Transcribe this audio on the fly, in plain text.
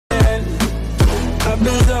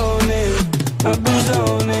been zoning, I've been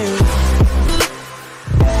zoning.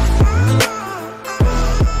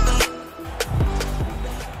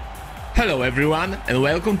 Hello everyone and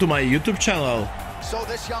welcome to my YouTube channel. So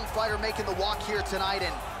this young fighter making the walk here tonight,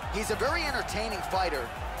 and he's a very entertaining fighter.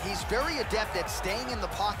 He's very adept at staying in the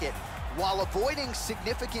pocket while avoiding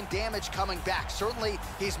significant damage coming back. Certainly,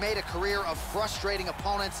 he's made a career of frustrating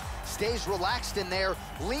opponents, stays relaxed in there,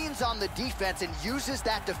 leans on the defense, and uses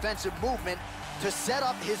that defensive movement to set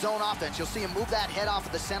up his own offense. You'll see him move that head off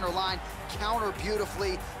of the center line, counter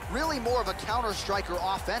beautifully, really more of a counter striker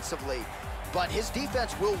offensively. But his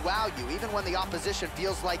defense will wow you, even when the opposition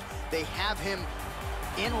feels like they have him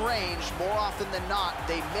in range. More often than not,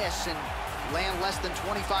 they miss and land less than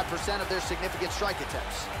 25% of their significant strike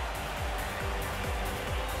attempts.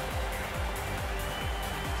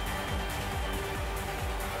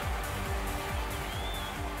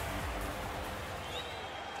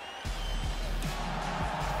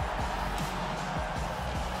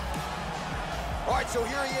 All right, so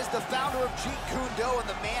here he is, the founder of Jeet Kune Do, and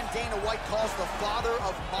the man Dana White calls the father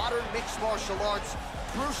of modern mixed martial arts.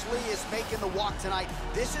 Bruce Lee is making the walk tonight.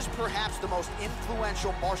 This is perhaps the most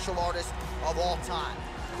influential martial artist of all time.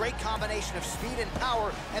 Great combination of speed and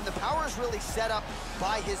power, and the power is really set up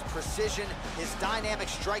by his precision, his dynamic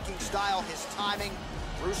striking style, his timing.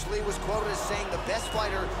 Bruce Lee was quoted as saying the best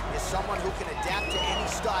fighter is someone who can adapt to any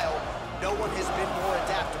style. No one has been more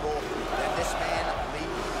adaptable than this man, Lee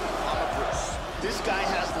Bruce. This guy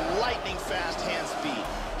has lightning fast hand speed.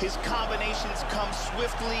 His combinations come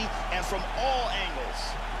swiftly and from all angles.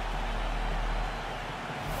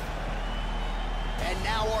 And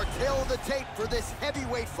now our tail of the tape for this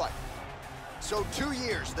heavyweight fight. So 2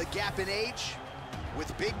 years, the gap in age,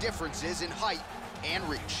 with big differences in height and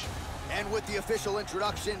reach. And with the official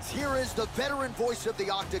introductions, here is the veteran voice of the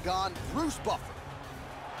Octagon, Bruce Buffer.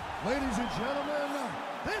 Ladies and gentlemen,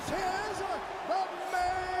 this is the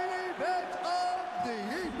main event of the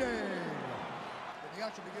evening. When the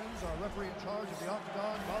action begins, our referee in charge of the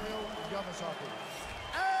Octagon, Mario Yamasaki.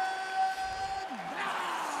 And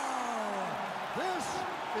now, this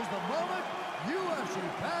is the moment UFC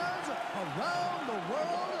fans around the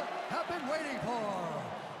world have been waiting for.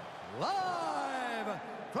 Live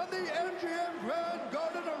from the MGM Grand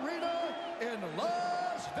Garden Arena in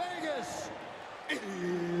Las Vegas. It's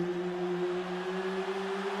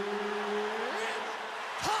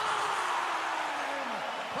time!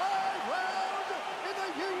 5 rounds in the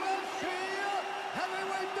UFC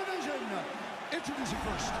heavyweight division. Introducing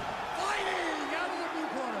first, fighting out of the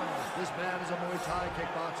blue corner. This man is a Muay Thai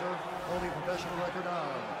kickboxer, holding a professional record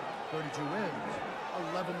of 32 wins,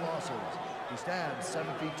 11 losses. He stands 7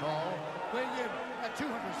 feet tall, weighing in at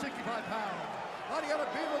 265 pounds. Fighting out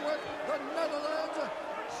of Beaverwick, the Netherlands,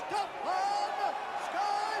 Stefan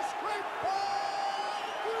Skyscraper!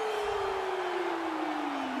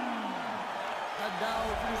 And now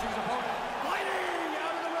introducing his opponent, fighting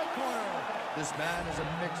out of the red corner. This man is a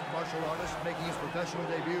mixed martial artist making his professional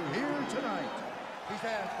debut here tonight. He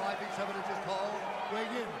stands 5 feet 7 inches tall,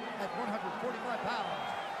 weighing in at 145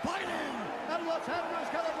 pounds. Fighting out of Los Angeles,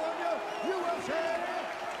 California, USA,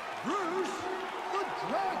 Bruce the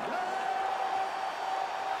Dragon Lee!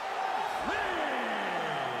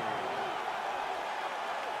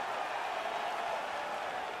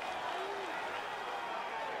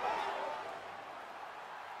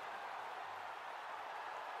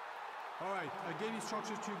 All right, I gave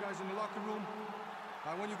instructions to you guys in the locker room.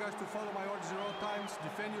 I want you guys to follow my orders at all times,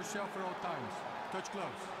 defend yourself at all times. Touch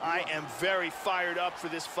gloves. I am very fired up for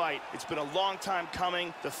this fight. It's been a long time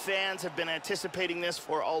coming. The fans have been anticipating this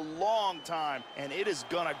for a long time, and it is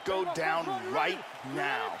gonna go down right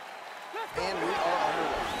now. And we are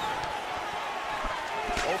underway.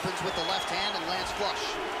 Opens with the left hand and lands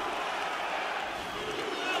flush.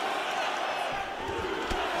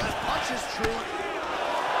 Left punch is true.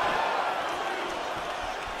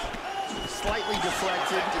 Slightly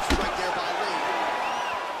deflected. Strike there by Lee.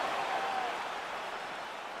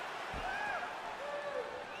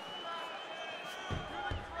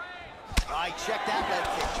 I check that leg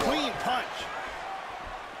kick, Joe. Clean punch.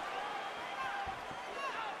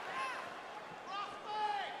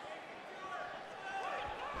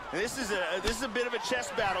 This is a bit of a chess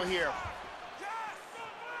battle here.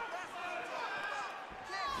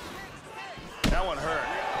 That one hurt.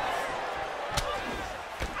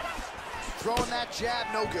 Throwing that jab,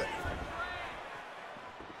 no good.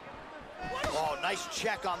 Oh, nice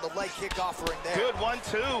check on the leg kick offering there. Good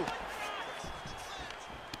 1-2.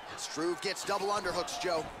 Struve gets double underhooks,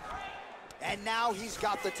 Joe. And now he's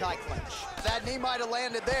got the tie clinch. That knee might have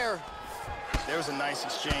landed there. There's a nice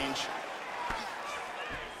exchange.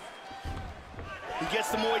 He gets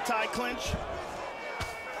the Muay Thai clinch.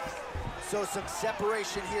 So some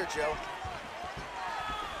separation here, Joe.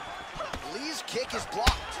 Lee's kick is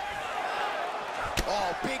blocked.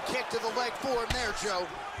 Oh, big kick to the leg for him there, Joe.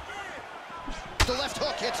 The left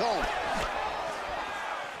hook hits home.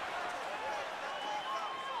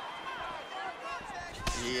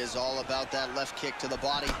 He is all about that left kick to the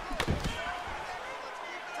body.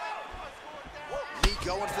 Lee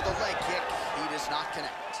going for the leg kick. He does not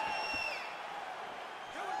connect.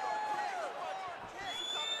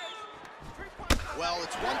 Well,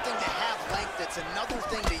 it's one thing to have length, it's another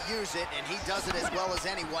thing to use it, and he does it as well as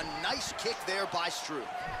anyone. Nice kick there by Struve.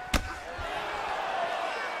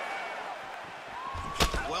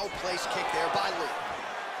 Well-placed kick there by Lee.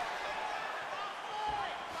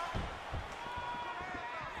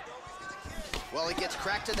 Well, he gets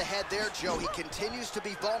cracked to the head there, Joe. He continues to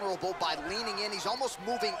be vulnerable by leaning in. He's almost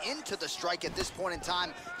moving into the strike at this point in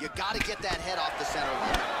time. You got to get that head off the center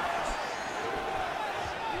line.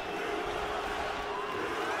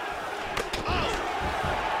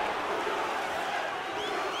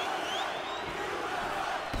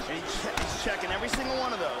 He's checking every single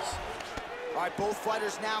one of those. All right, both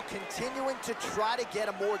fighters now continuing to try to get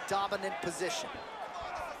a more dominant position.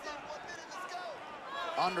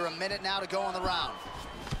 Under a minute now to go in the round.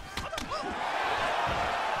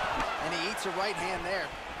 And he eats a right hand there.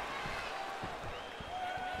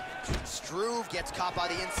 Struve gets caught by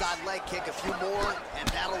the inside leg kick, a few more, and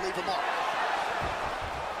that'll leave him off.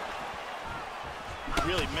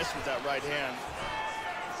 Really missed with that right hand.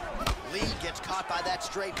 Lee gets caught by that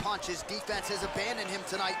straight punch. His defense has abandoned him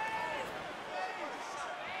tonight.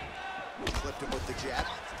 Clipped him with the jab.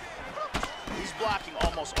 He's blocking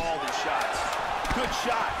almost all these shots. Good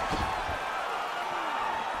shot.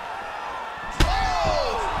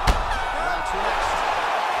 Oh! Round two next.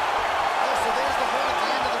 Oh, so there's the horn at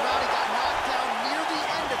the end of the round. He got knocked down near the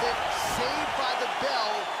end of it. Saved by the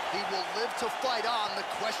bell. He will live to fight on. The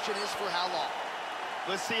question is for how long?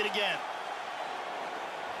 Let's see it again.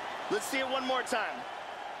 Let's see it one more time.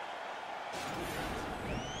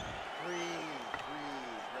 Breathe,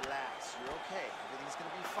 relax. You're okay. Everything's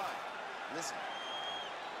gonna be fine. Listen.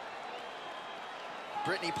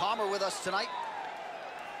 Brittany Palmer with us tonight.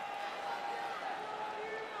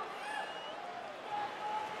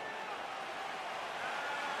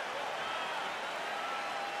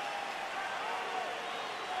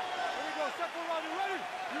 Here we go, second round, you ready?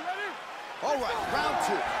 You ready? All right, round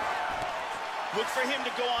two. Look for him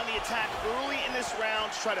to go on the attack early in this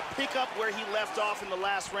round, try to pick up where he left off in the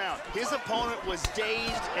last round. His opponent was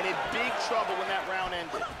dazed and in big trouble when that round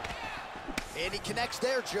ended. And he connects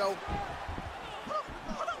there, Joe.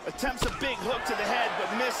 Attempts a big hook to the head, but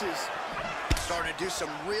misses. Starting to do some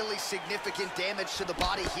really significant damage to the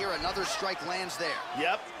body here. Another strike lands there.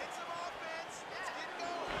 Yep.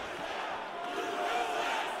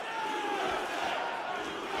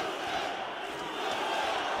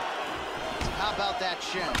 How about that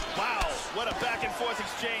shin? Wow, what a back and forth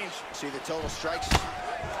exchange. See the total strikes?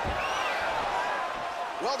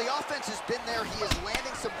 Well, the offense has been there. He is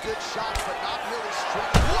landing some good shots, but not really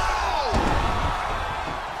strong. Whoa!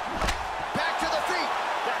 Back to the feet.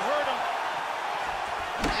 That hurt him.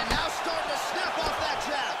 And now starting to snap off that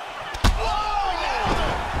jab. Oh, yeah!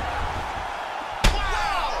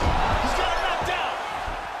 Wow! He's got him knocked out.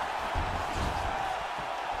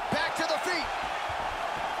 Back to the feet.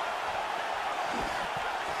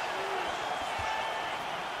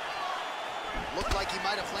 Looked like he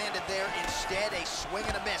might have landed there. Instead, a swing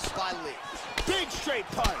and a miss by Lee. Big straight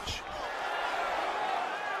punch.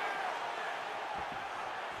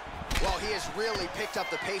 Well, he has really picked up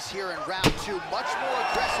the pace here in round two. Much more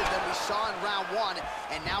aggressive than we saw in round one,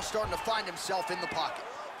 and now starting to find himself in the pocket.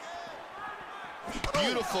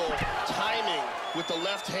 Beautiful timing with the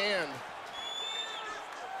left hand.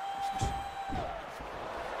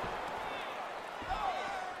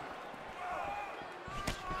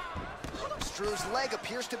 Struve's leg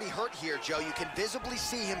appears to be hurt here, Joe. You can visibly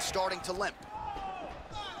see him starting to limp.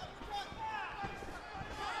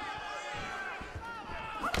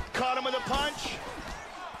 Caught him with a punch.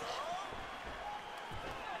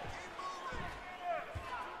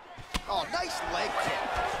 Oh, nice leg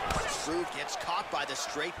kick. Struve gets caught by the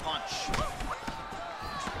straight punch.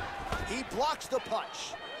 He blocks the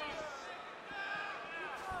punch.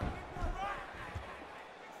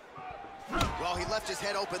 Well, he left his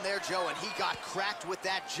head open there, Joe, and he got cracked with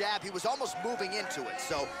that jab. He was almost moving into it.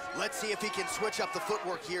 So let's see if he can switch up the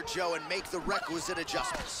footwork here, Joe, and make the requisite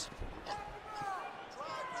adjustments.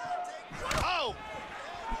 Oh!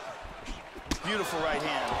 Beautiful right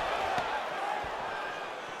hand.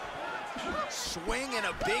 Swing and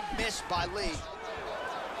a big miss by Lee.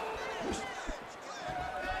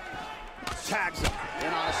 Tags him.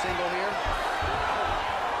 In on a single here.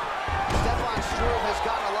 Stefan Struve has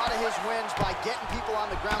gotten a lot of his wins by getting people on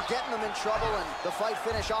the ground, getting them in trouble, and the fight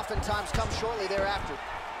finish oftentimes comes shortly thereafter.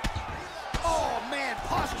 Oh, man,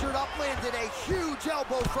 postured up, landed a huge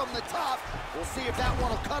elbow from the top. We'll see if that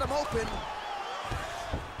one will cut him open.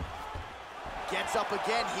 Gets up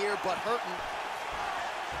again here, but hurting.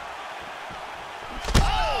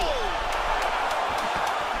 Oh!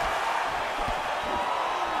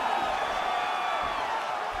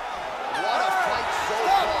 What a fight so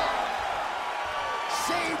far.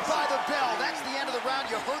 Saved by the bell. That's the end of the round.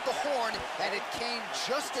 You heard the horn, and it came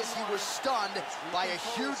just as he was stunned by a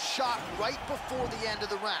huge shot right before the end of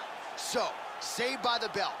the round. So, saved by the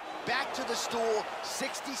bell. Back to the stool,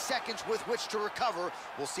 60 seconds with which to recover.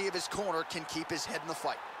 We'll see if his corner can keep his head in the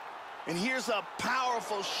fight. And here's a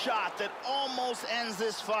powerful shot that almost ends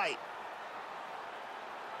this fight.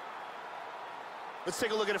 Let's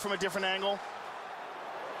take a look at it from a different angle.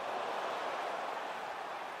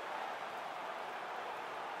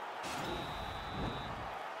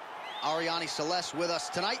 Ariane Celeste with us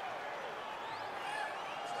tonight.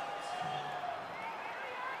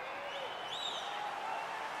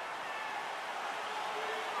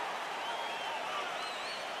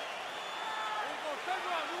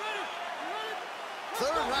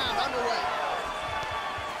 Third round underway.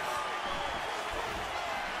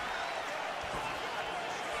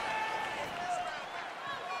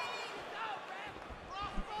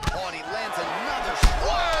 Oh, and he lands another shot.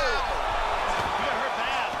 He got hurt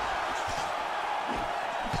bad.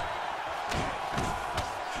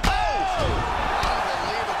 Oh!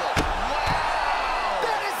 Unbelievable. Wow!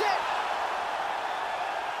 That is it!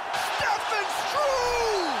 Stefan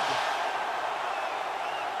Struve!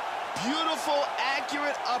 Beautiful,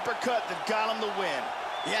 accurate uppercut that got him the win.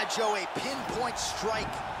 Yeah, Joe, a pinpoint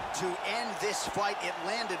strike to end this fight. It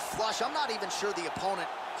landed flush. I'm not even sure the opponent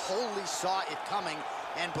wholly saw it coming,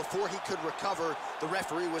 and before he could recover, the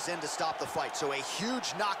referee was in to stop the fight. So a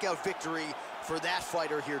huge knockout victory for that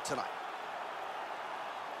fighter here tonight.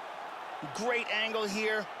 Great angle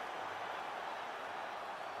here.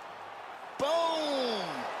 Boom!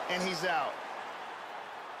 And he's out.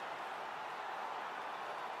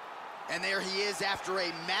 And there he is after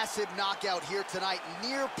a massive knockout here tonight.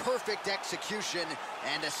 Near perfect execution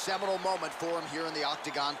and a seminal moment for him here in the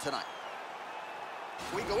octagon tonight.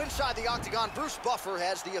 We go inside the octagon. Bruce Buffer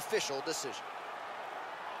has the official decision.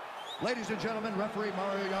 Ladies and gentlemen, referee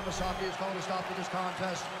Mario Yamasaki is calling a stop to this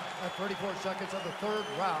contest at 34 seconds of the third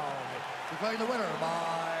round. Declaring the winner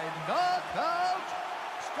by knockout,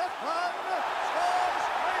 Stefan Struve.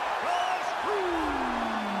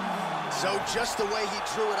 So just the way he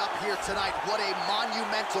drew it up here tonight, what a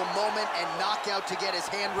monumental moment and knockout to get his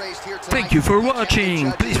hand raised here tonight. Thank you for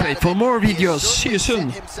watching. Please wait for more videos. See you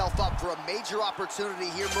soon. He has certainly set himself up for a major opportunity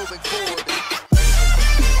here moving forward.